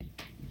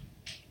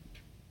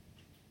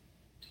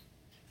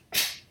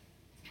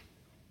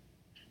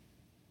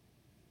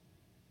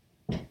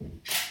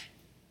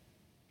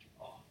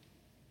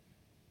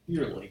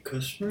You're a late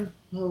customer.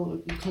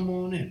 Oh, come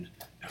on in.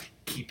 Now,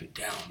 keep it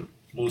down.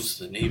 Most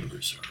of the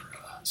neighbors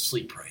are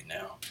asleep right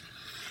now.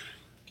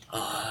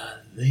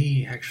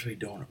 They actually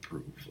don't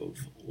approve of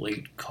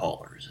late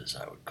callers, as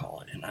I would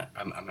call it. And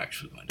I'm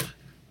actually going to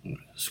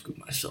scoot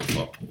myself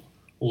up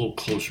a little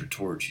closer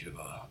towards you,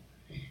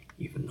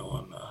 even though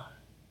I'm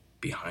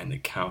behind the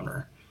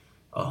counter.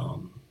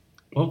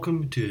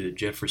 Welcome to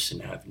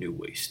Jefferson Avenue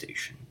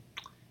Waystation.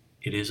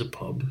 It is a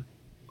pub,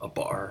 a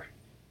bar,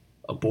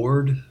 a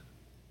board,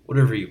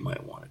 whatever you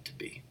might want it to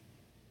be.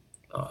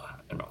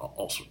 And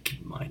also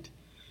keep in mind,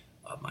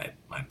 my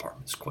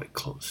apartment's quite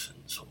close,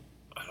 and so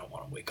I don't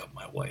want to wake up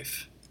my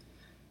wife,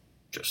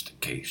 just in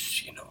case,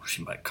 she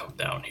might come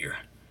down here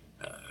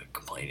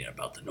complaining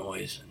about the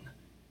noise, and,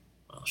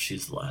 well,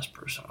 she's the last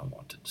person I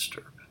want to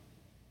disturb.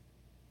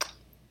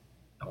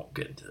 I won't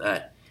get into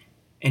that.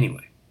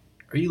 Anyway,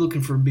 are you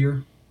looking for a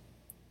beer?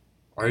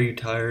 Are you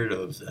tired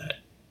of that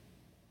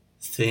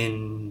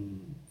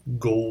thin,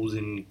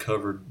 golden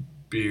covered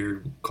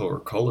beer, or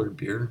colored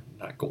beer?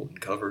 Not golden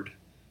covered,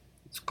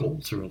 it's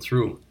gold through and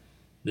through.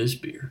 This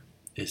beer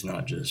is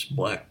not just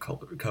black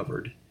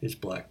covered, it's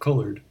black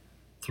colored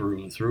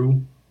through and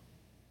through,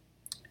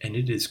 and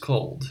it is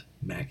called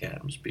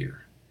MacAdam's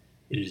beer.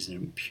 It is an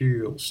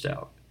imperial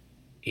stout,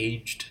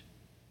 aged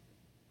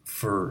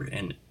for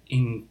an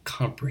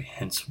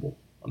incomprehensible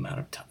amount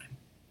of time.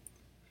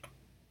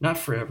 Not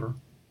forever.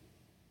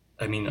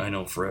 I mean, I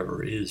know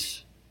forever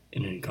is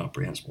an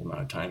incomprehensible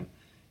amount of time.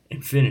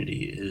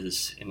 Infinity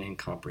is an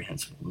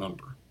incomprehensible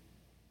number.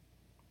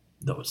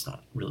 Though it's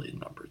not really a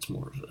number, it's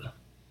more of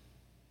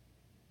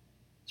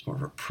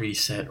a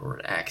preset or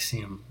an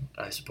axiom,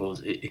 I suppose.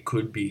 It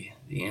could be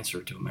the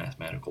answer to a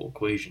mathematical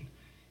equation,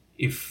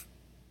 if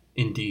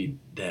indeed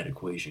that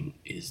equation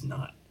is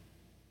not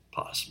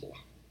possible.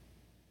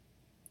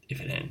 If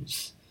it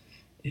ends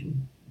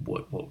in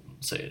what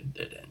say a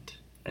dead end.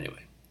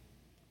 Anyway,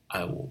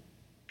 I won't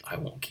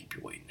keep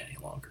you waiting any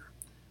longer.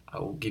 I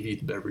will give you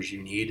the beverage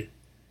you need,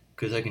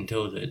 because I can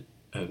tell that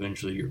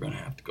eventually you're going to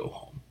have to go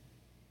home.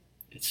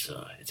 It's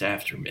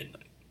after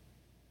midnight.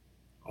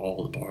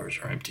 All the bars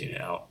are emptying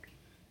out,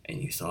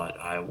 and you thought,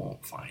 I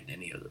won't find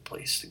any other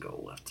place to go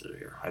left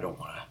here. I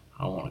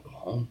want to go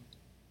home.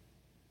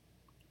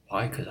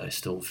 Why? Because I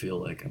still feel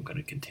like I'm going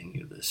to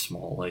continue this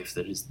small life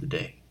that is the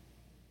day.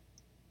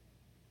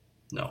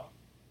 No,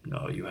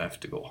 you have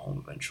to go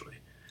home eventually.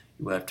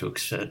 You have to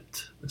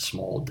accept the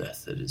small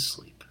death that is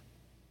sleep.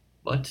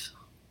 But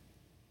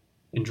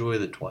enjoy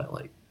the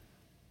twilight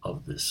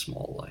of this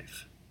small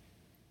life.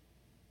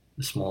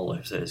 The small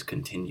life that has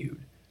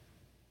continued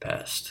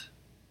past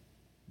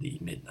the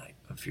midnight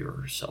of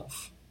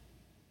yourself.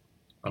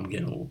 I'm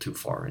getting a little too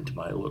far into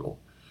my little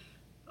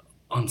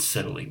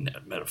unsettling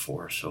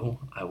metaphor, so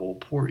I will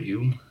pour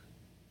you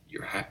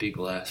your happy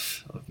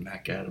glass of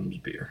MacAdam's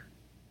beer.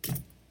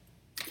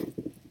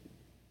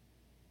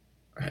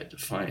 I had to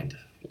find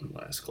one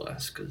last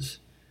glass because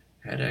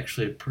I had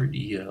actually a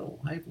pretty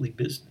lively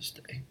business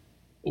day.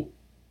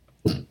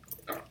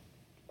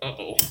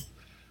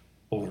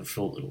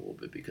 Overfilled it a little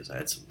bit because I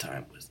had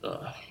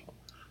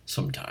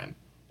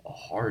a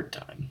hard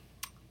time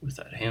with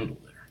that handle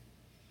there.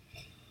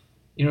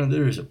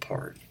 There is a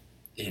part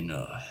in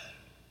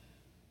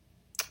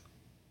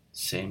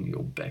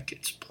Samuel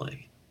Beckett's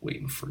play,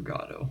 Waiting for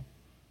Godot,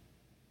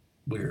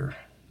 where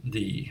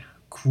the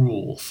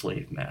cruel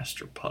slave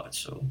master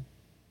Pazzo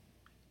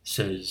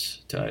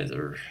says to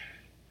either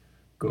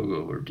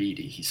Gogo or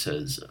Didi, he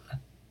says,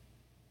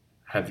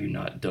 have you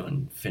not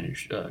done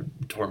finished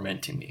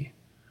tormenting me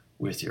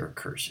with your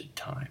accursed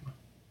time?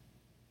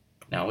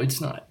 Now,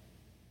 it's not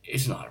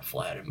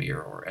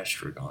Vladimir or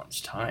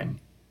Estragon's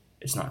time.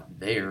 It's not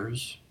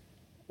theirs.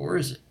 Or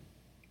is it?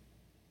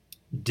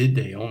 Did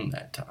they own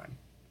that time?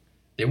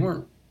 They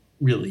weren't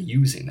really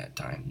using that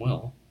time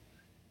well.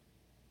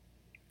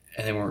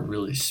 And they weren't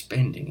really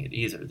spending it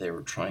either. They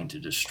were trying to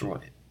destroy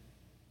it.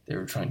 They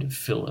were trying to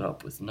fill it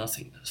up with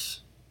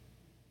nothingness.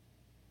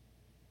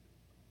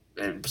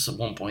 At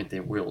one point,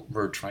 they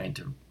were trying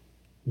to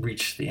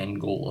reach the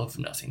end goal of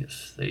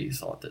nothingness. They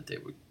thought that they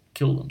would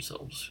kill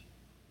themselves.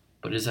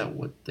 But is that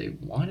what they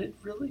wanted,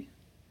 really?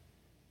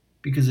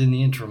 Because in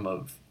the interim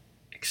of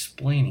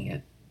explaining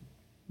it,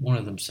 one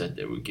of them said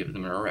they would give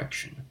them an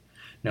erection.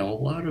 Now, a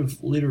lot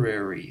of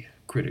literary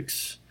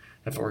critics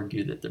have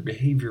argued that their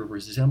behavior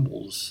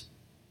resembles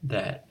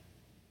that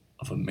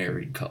of a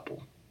married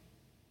couple.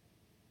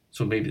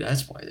 So maybe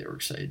that's why they were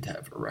excited to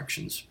have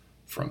erections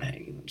from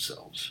hanging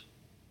themselves.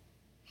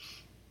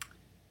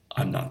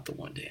 I'm not the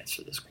one to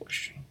answer this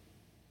question.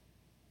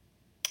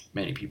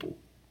 Many people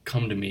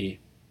come to me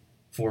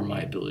for my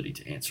ability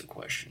to answer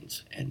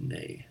questions, and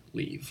they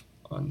leave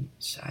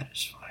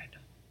unsatisfied.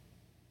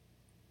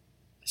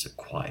 It's a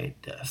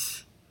quiet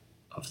death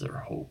of their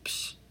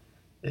hopes.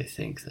 They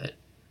think that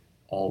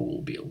all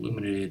will be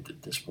illuminated,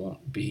 that this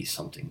won't be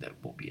something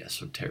that will be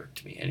esoteric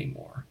to me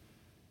anymore.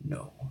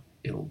 No,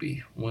 it'll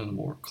be one of the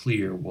more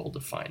clear,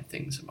 well-defined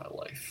things in my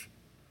life.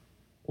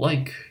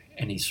 Like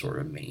any sort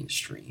of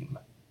mainstream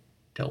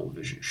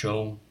television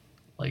show,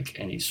 like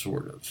any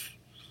sort of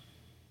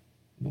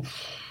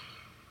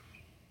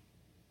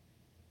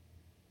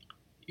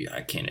Yeah,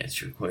 I can't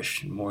answer your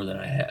question more than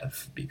I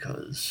have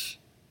because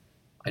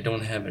I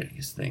don't have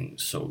anything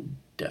so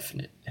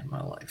definite in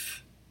my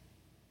life.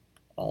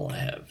 All I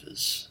have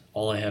is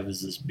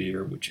this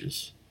beer, which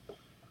is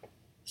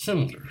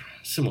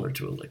similar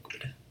to a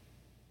liquid.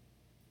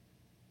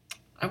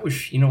 I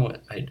wish, you know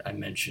what, I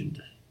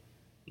mentioned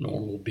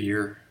normal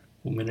beer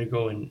a minute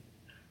ago, and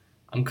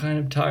I'm kind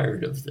of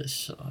tired of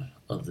this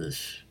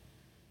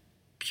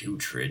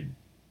putrid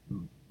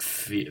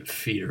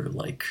feeder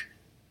like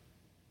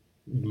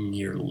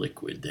near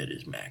liquid that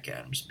is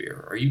MacAdam's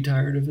beer. Are you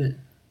tired of it?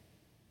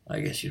 I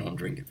guess you don't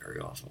drink it very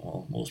often.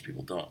 Well, most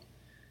people don't.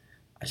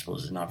 I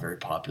suppose it's not very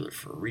popular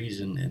for a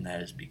reason, and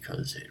that is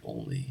because it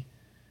only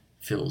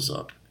fills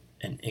up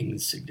an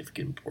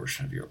insignificant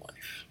portion of your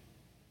life.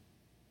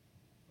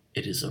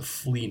 It is a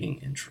fleeting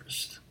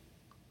interest.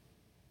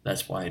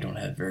 That's why I don't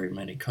have very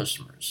many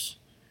customers,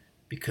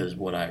 because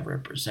what I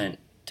represent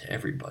to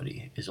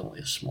everybody is only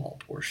a small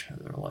portion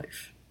of their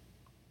life.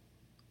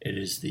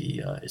 It's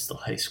the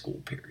high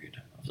school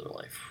period of their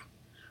life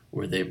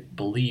where they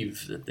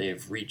believe that they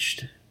have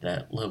reached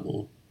that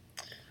level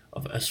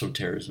of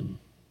esotericism.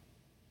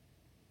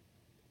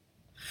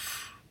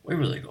 Where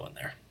were they going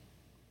there?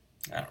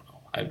 I don't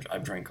know.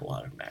 I've drank a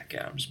lot of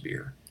MacAdam's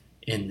beer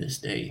in this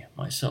day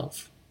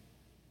myself.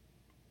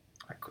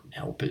 I couldn't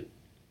help it.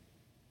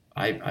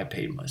 I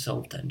paid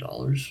myself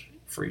 $10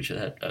 for each of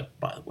that.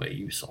 By the way,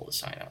 you saw the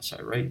sign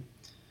outside, right?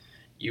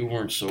 You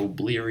weren't so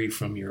bleary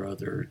from your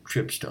other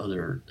trips to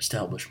other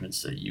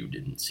establishments that you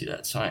didn't see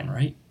that sign,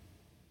 right?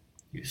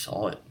 You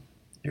saw it.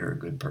 You're a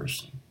good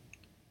person.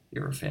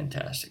 You're a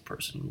fantastic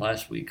person.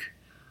 Last week,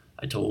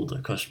 I told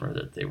a customer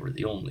that they were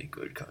the only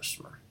good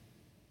customer,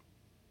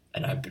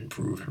 and I've been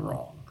proven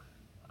wrong.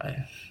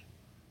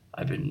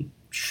 I've been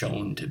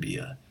shown to be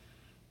a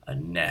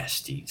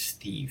nasty,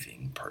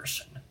 thieving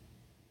person,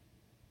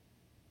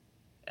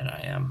 and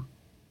I am.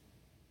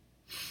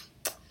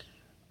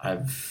 I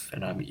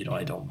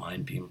don't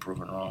mind being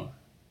proven wrong.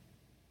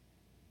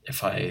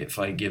 If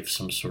I give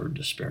some sort of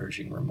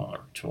disparaging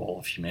remark to all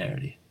of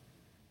humanity,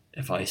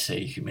 if I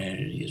say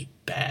humanity is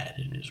bad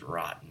and is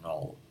rotten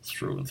all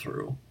through and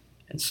through,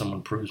 and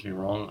someone proves me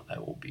wrong, I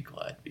will be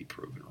glad to be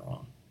proven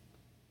wrong.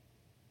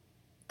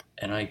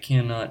 And I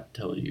cannot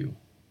tell you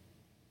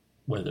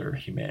whether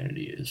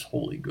humanity is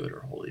wholly good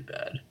or wholly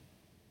bad.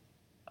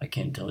 I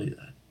can't tell you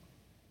that.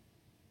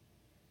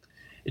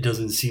 It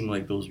doesn't seem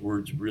like those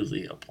words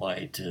really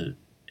apply to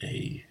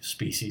a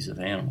species of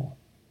animal,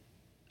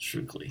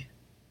 strictly.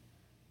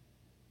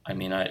 I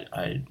mean,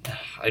 I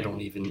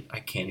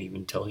can't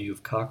even tell you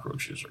if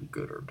cockroaches are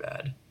good or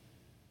bad.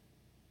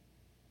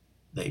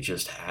 They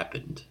just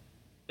happened.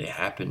 They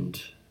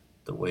happened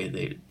the way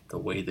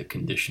the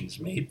conditions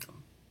made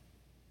them.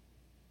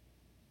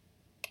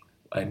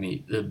 I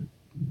mean, the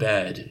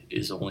bad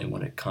is only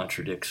when it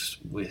contradicts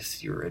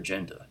with your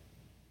agenda.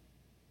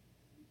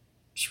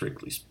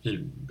 Strictly,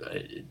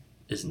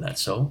 isn't that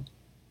so?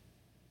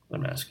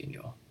 I'm asking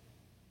you,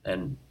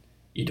 and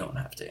you don't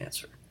have to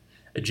answer.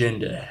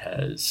 Agenda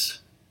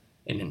has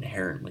an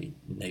inherently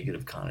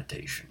negative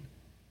connotation.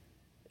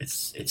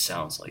 It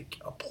sounds like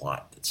a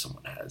plot that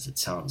someone has. It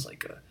sounds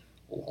like a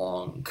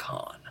long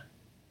con,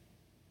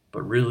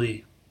 but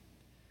really,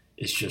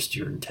 it's just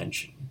your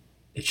intention.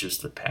 It's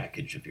just the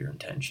package of your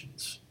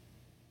intentions.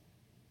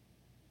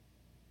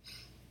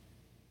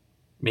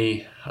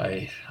 Me,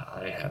 I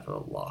have a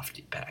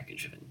lofty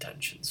package of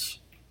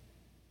intentions,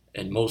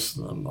 and most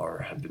of them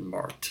have been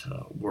marked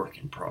work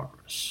in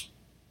progress.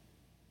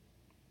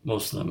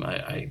 Most of them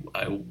I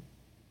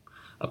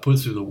put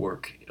through the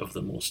work of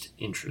the most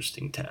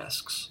interesting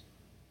tasks,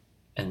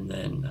 and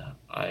then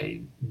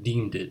I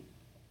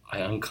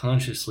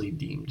unconsciously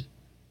deemed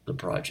the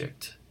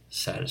project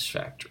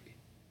satisfactory.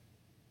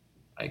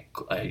 I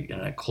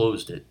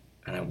closed it,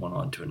 and I went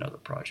on to another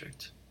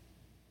project.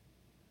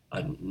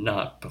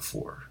 Not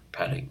before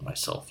patting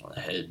myself on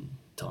the head and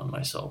telling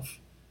myself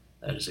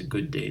that is a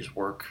good day's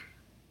work,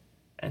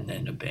 and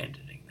then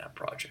abandoning that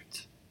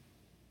project.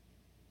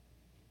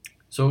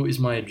 So is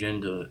my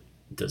agenda,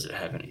 does it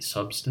have any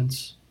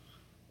substance,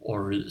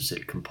 or is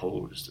it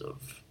composed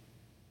of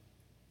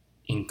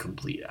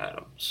incomplete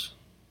atoms?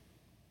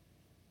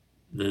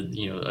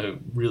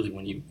 Really,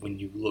 when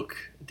you look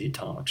at the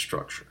atomic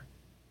structure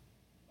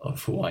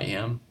of who I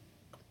am,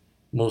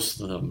 most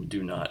of them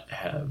do not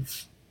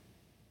have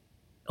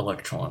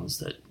electrons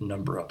that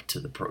number up to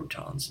the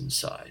protons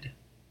inside.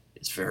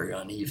 It's very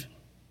uneven.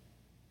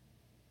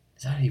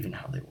 Is that even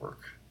how they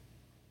work?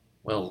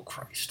 Well,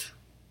 Christ.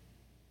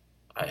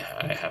 I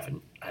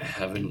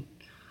haven't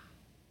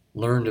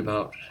learned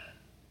about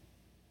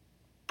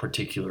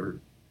particular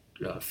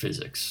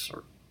physics,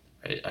 or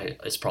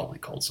it's probably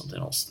called something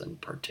else than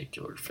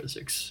particular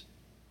physics.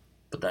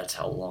 But that's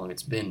how long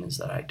it's been, is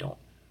that I don't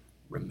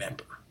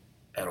remember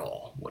at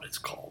all what it's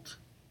called.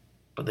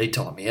 But they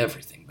taught me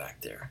everything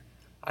back there.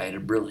 I had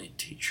a brilliant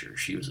teacher.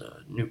 She was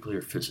a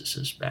nuclear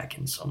physicist back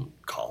in some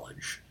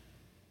college.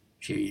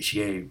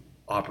 She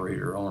operated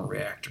her own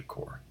reactor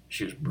core.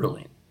 She was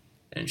brilliant.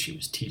 and she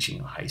was teaching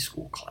a high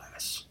school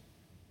class.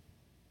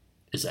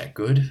 Is that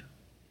good?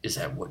 Is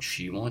that what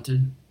she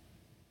wanted?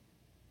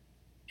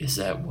 Is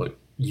that what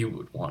you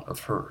would want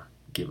of her,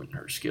 given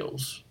her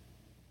skills?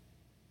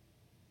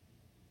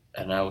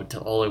 And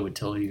all I would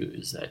tell you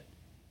is that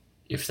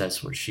if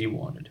that's what she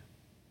wanted,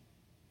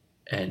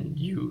 and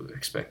you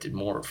expected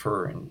more of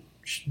her and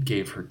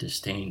gave her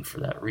disdain for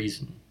that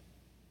reason,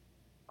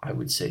 I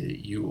would say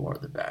that you are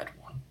the bad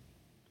one.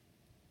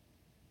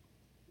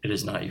 It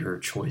is not your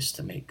choice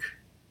to make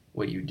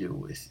what you do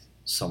with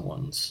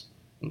someone's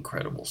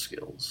incredible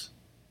skills.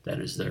 That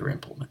is their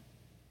implement.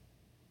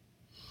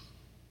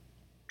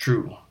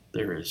 True,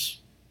 there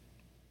is,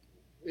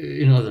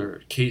 in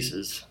other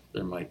cases,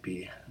 there might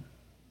be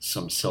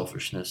some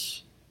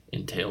selfishness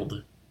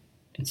entailed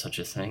in such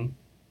a thing.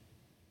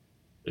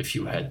 If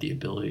you had the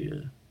ability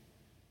to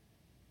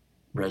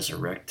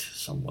resurrect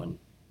someone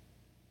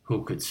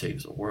who could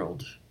save the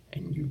world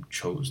and you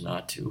chose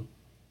not to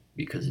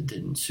because it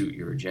didn't suit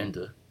your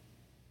agenda,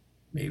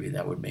 maybe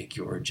that would make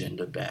your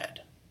agenda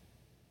bad.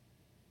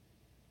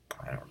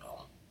 I don't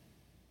know.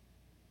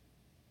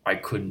 I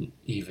couldn't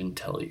even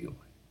tell you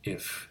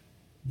if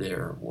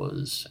there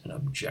was an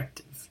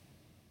objective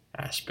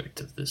aspect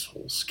of this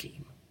whole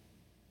scheme.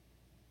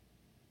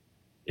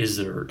 Is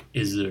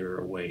there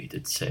a way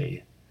to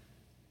say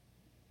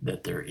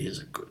that there is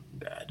a good and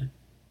bad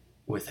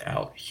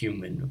without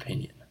human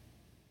opinion?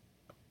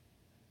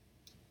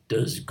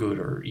 Does good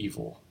or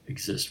evil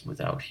exist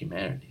without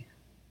humanity?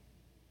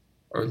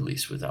 Or at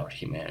least without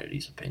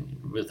humanity's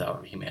opinion,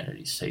 without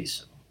humanity's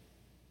say-so?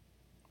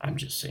 I'm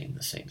just saying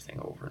the same thing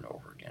over and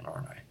over again,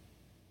 aren't I?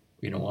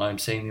 You know why I'm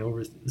saying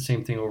the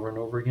same thing over and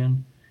over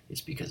again?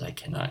 It's because I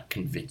cannot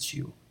convince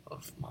you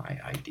of my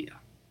idea.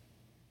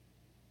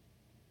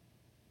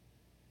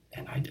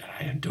 And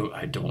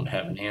I don't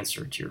have an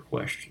answer to your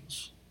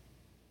questions.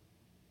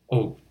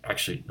 Oh,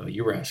 actually, no,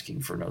 you were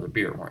asking for another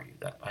beer, weren't you?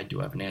 That I do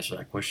have an answer to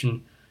that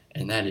question,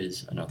 and that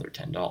is another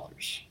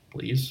 $10,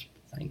 please.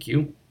 Thank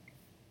you.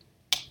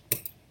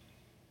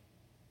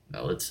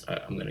 Now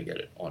I'm going to get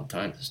it on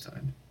time this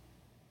time.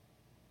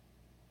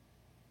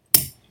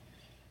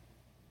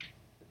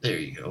 There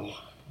you go.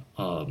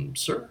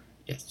 Sir?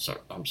 Yes, sir.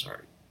 I'm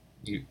sorry.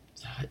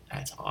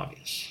 That's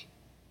obvious.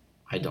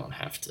 I don't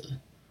have to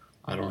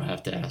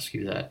ask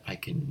you that. I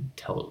can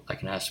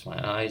ask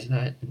my eyes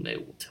that, and they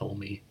will tell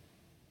me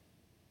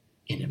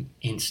in an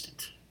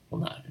instant.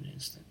 Well, not in an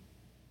instant.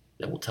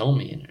 They will tell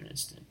me in an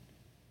instant.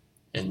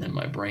 And then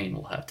my brain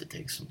will have to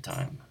take some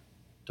time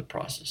to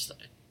process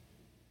that.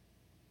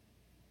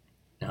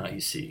 Now,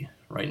 you see,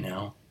 right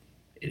now,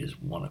 it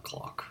is 1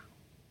 o'clock.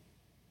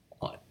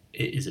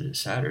 Is it a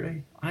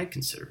Saturday? I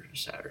consider it a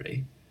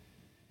Saturday,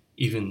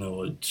 even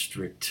though a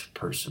strict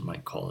person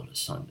might call it a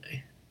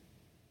Sunday.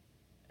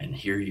 And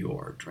here you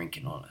are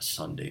drinking on a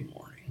Sunday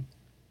morning,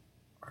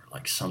 or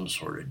like some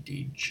sort of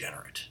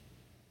degenerate.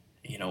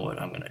 You know what?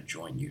 I'm going to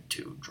join you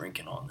too,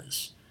 drinking on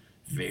this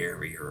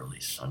very early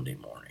Sunday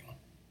morning,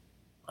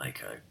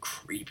 like a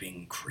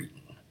creeping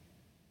cretin.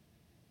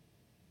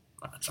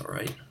 That's all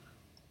right.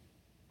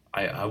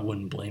 I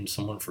wouldn't blame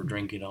someone for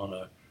drinking on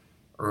a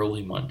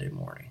early Monday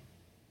morning.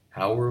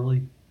 How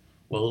early?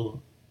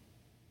 Well,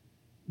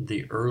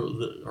 the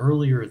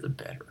earlier the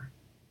better.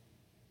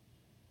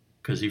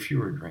 Because if you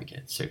were drinking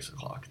at 6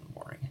 o'clock in the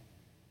morning,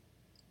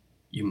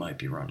 you might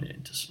be running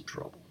into some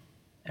trouble.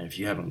 And if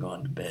you haven't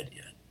gone to bed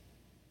yet,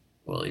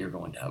 well, you're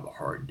going to have a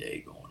hard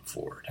day going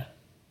forward.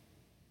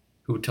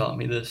 Who taught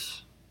me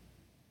this?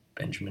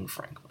 Benjamin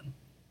Franklin.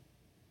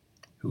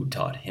 Who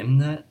taught him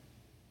that?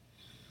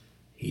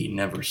 He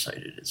never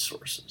cited his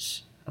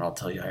sources. And I'll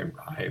tell you,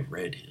 I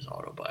read his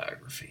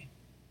autobiography.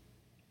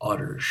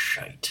 Utter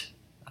shite.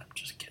 I'm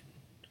just kidding.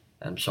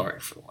 I'm sorry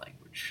for the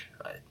language.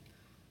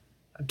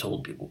 I've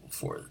told people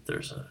before that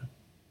there's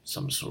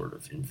some sort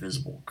of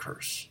invisible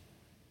curse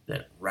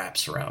that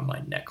wraps around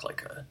my neck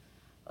like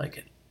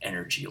an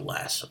energy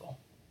lasso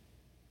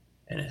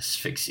and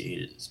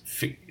asphyxiates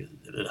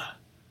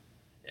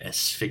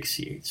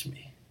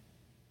me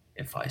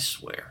if I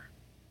swear.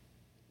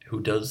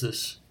 Who does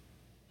this?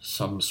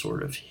 Some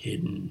sort of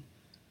hidden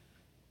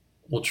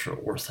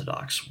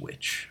ultra-orthodox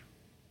witch.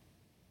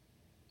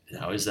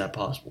 Now, is that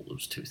possible,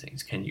 those two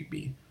things? Can you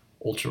be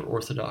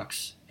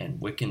ultra-Orthodox and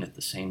Wiccan at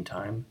the same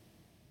time?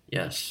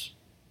 Yes.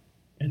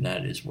 And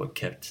that is what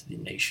kept the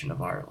nation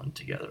of Ireland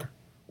together.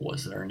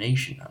 Was there a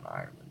nation on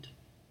Ireland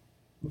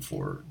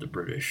before the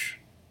British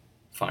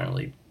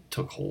finally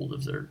took hold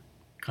of their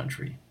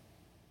country?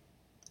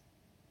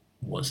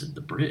 Was it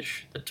the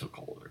British that took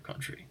hold of their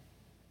country?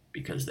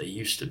 Because they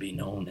used to be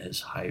known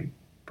as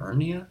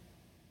Hibernia?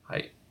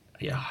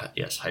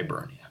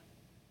 Hibernia.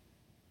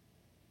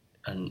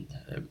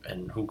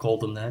 And who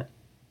called them that?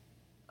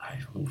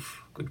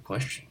 Good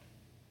question.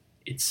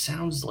 It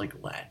sounds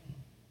like Latin.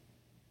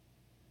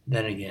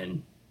 Then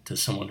again, to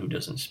someone who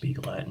doesn't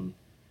speak Latin,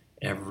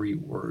 every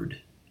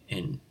word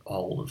in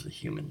all of the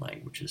human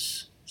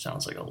languages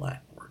sounds like a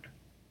Latin word.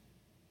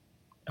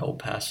 El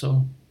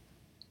Paso,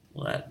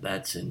 well,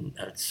 that's an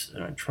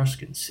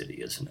Etruscan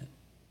city, isn't it?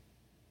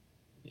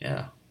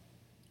 Yeah.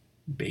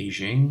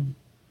 Beijing,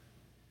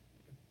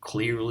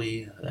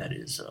 clearly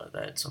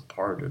that's a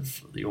part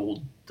of the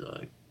old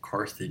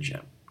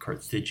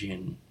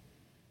Carthaginian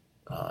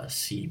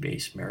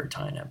sea-based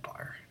maritime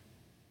empire.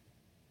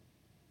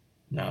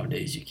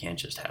 Nowadays, you can't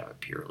just have a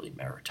purely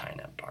maritime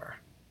empire.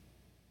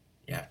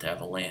 You have to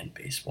have a land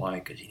base. Why?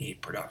 Because you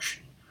need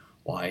production.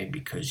 Why?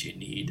 Because you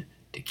need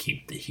to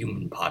keep the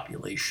human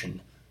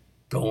population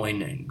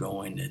going and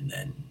going, and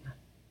then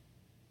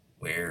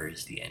where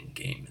is the end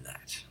game of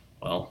that?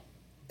 Well,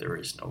 there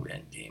is no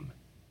end game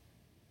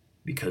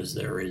because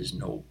there is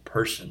no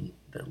person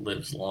that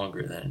lives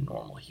longer than a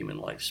normal human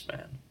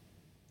lifespan.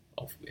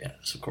 Oh,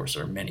 yes, of course,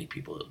 there are many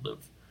people that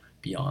live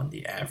beyond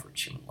the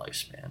average human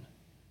lifespan,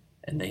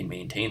 and they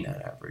maintain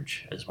that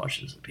average as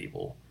much as the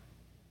people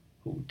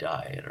who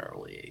die at an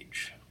early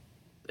age.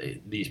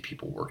 These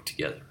people work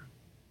together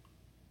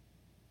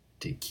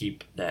to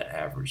keep that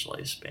average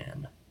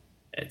lifespan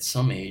at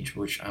some age,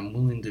 which I'm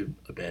willing to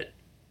bet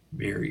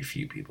very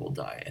few people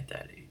die at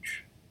that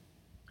age.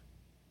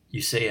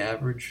 You say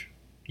average,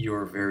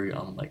 you're very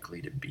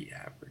unlikely to be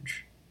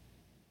average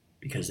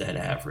because that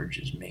average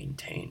is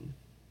maintained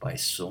by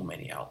so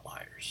many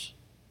outliers.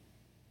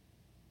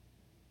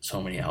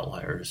 So many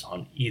outliers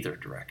on either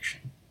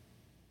direction.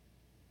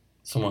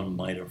 Someone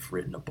might have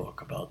written a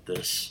book about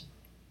this.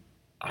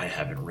 I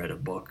haven't read a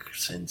book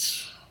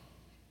since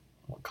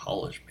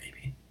college,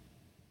 maybe.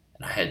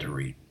 And I had to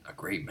read a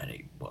great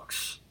many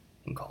books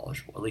in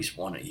college, at least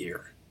one a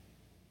year.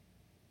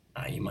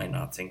 You might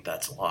not think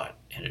that's a lot,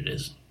 and it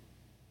isn't.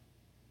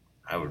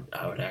 I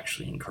would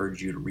actually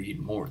encourage you to read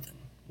more than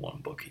one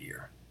book a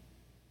year.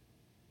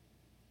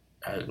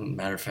 As a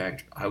matter of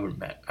fact, I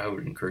would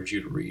encourage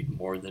you to read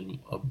more than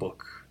a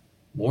book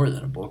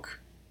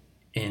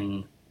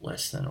in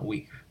less than a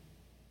week.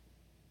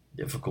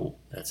 Difficult.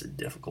 That's a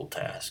difficult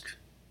task,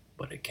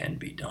 but it can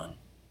be done,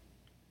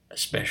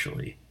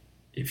 especially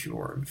if you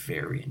are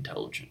very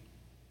intelligent.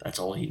 That's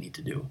all you need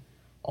to do.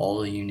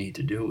 All you need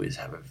to do is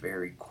have a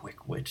very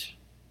quick wit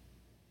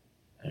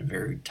and a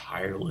very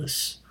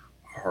tireless,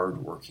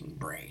 hard-working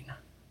brain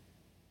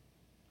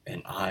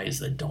and eyes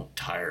that don't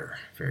tire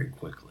very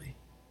quickly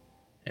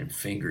and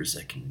fingers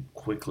that can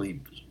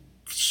quickly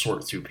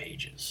sort through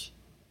pages.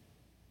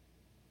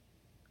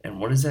 And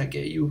what does that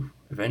get you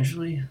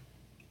eventually?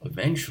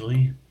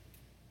 Eventually,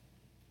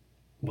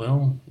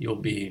 well, you'll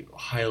be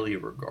highly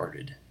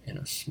regarded in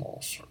a small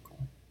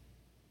circle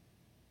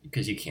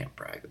because you can't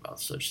brag about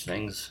such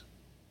things.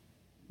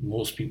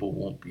 Most people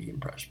won't be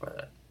impressed by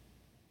that.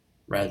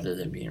 Rather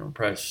than being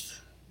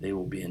impressed, they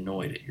will be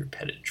annoyed at your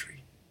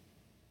pedantry.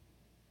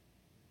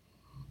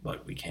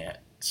 But we can't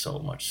so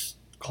much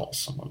call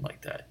someone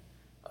like that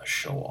a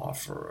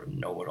show-off or a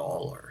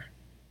know-it-all or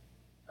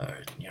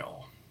an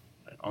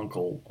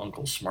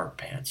Uncle Smart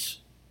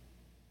Pants,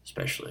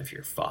 especially if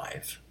you're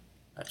 5.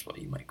 That's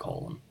what you might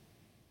call them.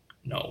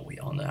 No,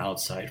 on the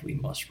outside, we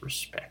must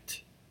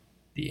respect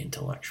the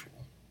intellectual.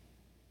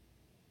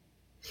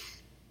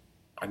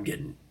 I'm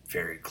getting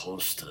very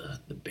close to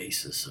the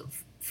basis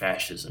of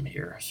fascism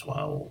here, so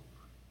I'll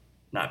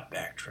not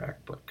backtrack,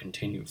 but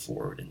continue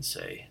forward and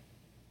say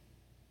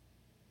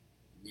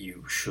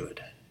you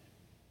should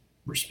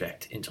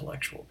respect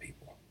intellectual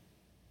people.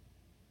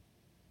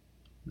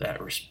 That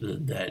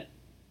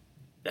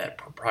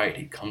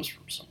propriety comes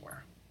from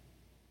somewhere.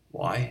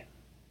 Why?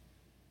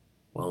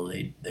 Well,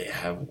 they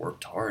have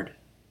worked hard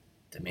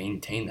to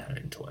maintain that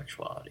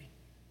intellectuality.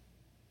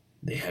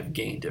 They have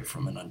gained it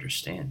from an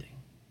understanding,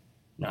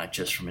 not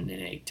just from an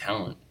innate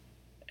talent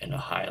and a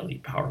highly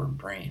powered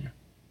brain,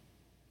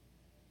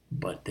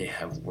 but they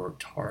have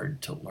worked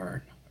hard to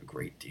learn a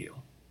great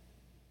deal.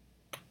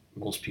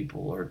 Most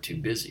people are too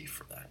busy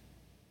for that.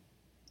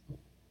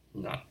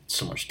 Not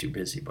so much too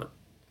busy, but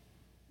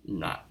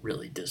not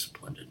really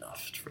disciplined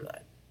enough for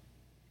that.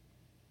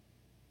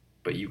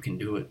 But you can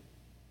do it.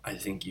 I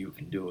think you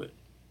can do it.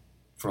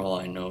 For all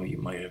I know, you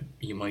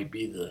might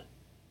be the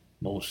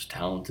most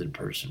talented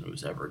person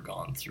who's ever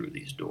gone through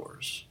these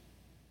doors.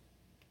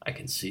 I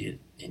can see it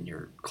in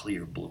your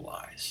clear blue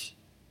eyes.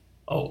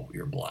 Oh,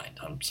 you're blind.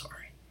 I'm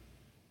sorry.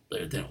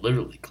 They're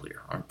literally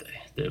clear, aren't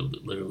they? They're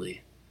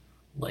literally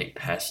light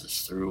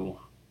passes through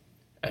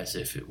as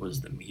if it was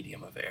the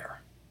medium of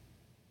air.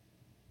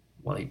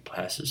 Light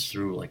passes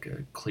through like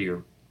a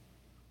clear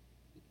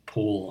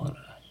pool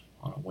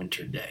on a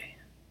winter day.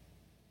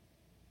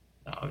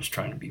 Now, I was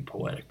trying to be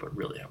poetic, but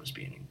really I was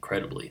being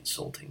incredibly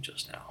insulting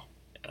just now,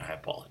 and I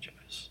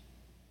apologize.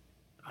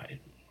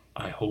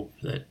 I hope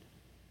that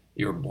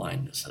your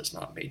blindness has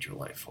not made your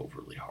life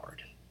overly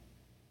hard,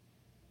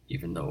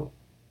 even though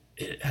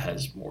it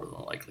has more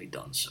than likely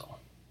done so.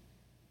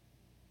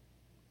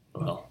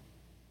 Well,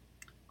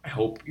 I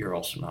hope you're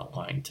also not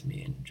lying to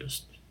me and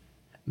just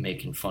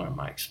making fun of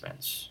my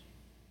expense,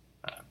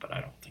 but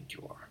I don't think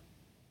you are.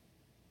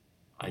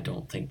 I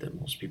don't think that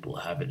most people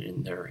have it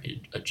in their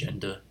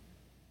agenda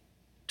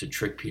to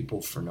trick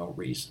people for no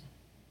reason.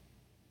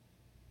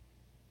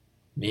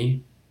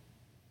 Me,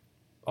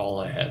 all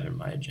I have in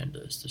my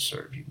agenda is to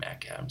serve you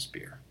MacAdam's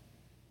beer.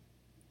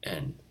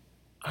 And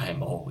I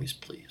am always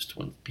pleased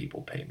when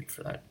people pay me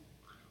for that.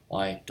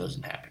 Why? It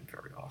doesn't happen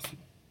very often.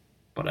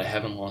 But I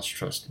haven't lost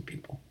trust in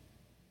people.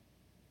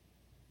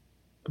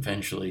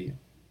 Eventually,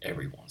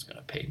 everyone's going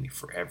to pay me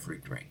for every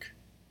drink.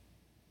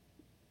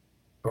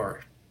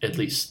 Or at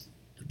least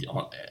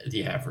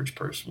the average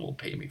person will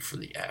pay me for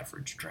the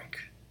average drink.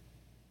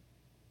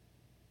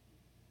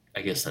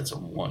 I guess that's a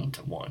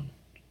one-to-one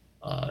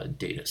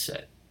data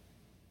set.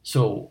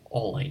 So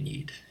all I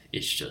need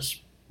is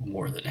just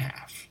more than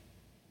half.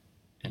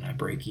 And I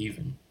break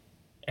even.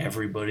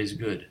 Everybody's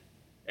good.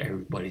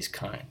 Everybody's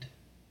kind.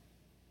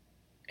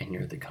 And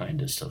you're the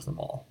kindest of them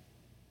all.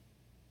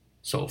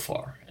 So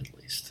far, at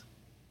least.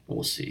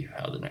 We'll see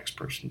how the next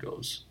person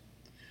goes.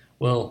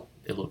 Well,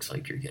 it looks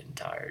like you're getting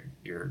tired.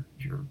 You're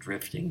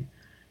drifting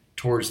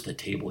towards the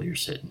table you're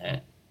sitting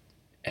at,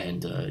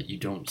 and you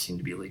don't seem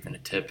to be leaving a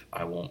tip.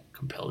 I won't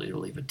compel you to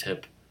leave a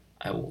tip.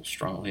 I will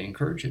strongly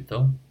encourage it,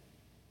 though.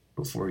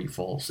 Before you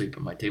fall asleep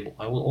at my table,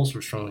 I will also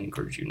strongly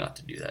encourage you not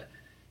to do that,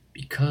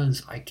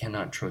 because I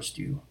cannot trust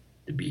you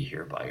to be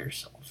here by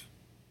yourself.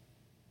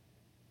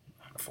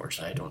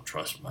 Unfortunately, I don't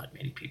trust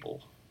many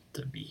people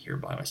to be here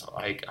by myself.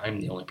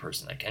 I'm the only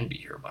person that can be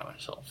here by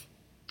myself.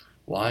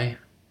 Why?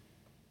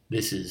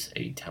 This is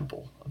a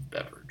temple of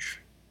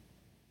beverage,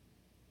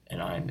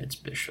 and I'm its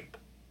bishop.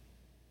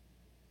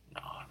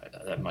 Now,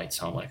 that might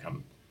sound like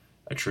I'm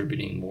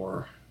attributing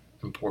more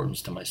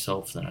importance to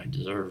myself than I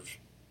deserve,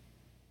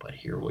 but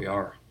here we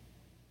are.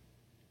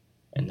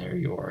 And there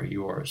you are.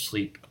 You are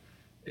asleep.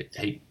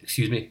 Hey,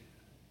 excuse me.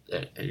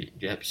 Hey,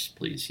 yes,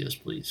 please. Yes,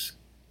 please.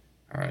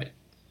 All right.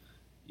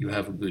 You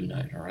have a good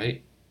night, all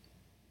right?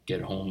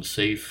 Get home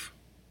safe.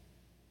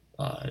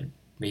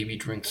 Maybe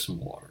drink some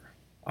water.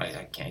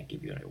 I can't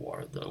give you any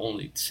water. The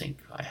only sink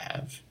I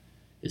have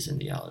is in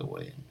the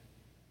alleyway. And,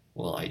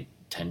 well, I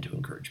tend to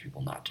encourage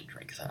people not to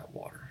drink that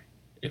water,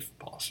 if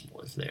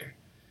possible,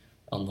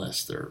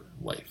 unless their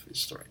life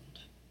is threatened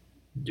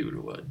due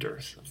to a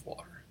dearth of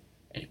water.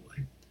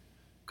 Anyway,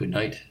 good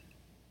night.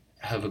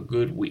 Have a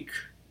good week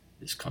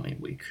this coming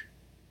week.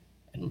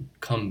 And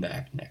come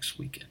back next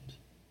weekend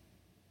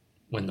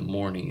when the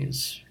morning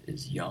is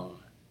young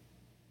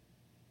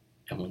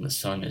and when the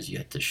sun is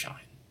yet to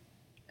shine.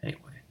 Anyway,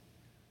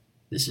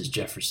 this is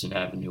Jefferson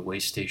Avenue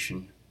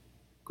Waystation.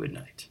 Good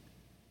night.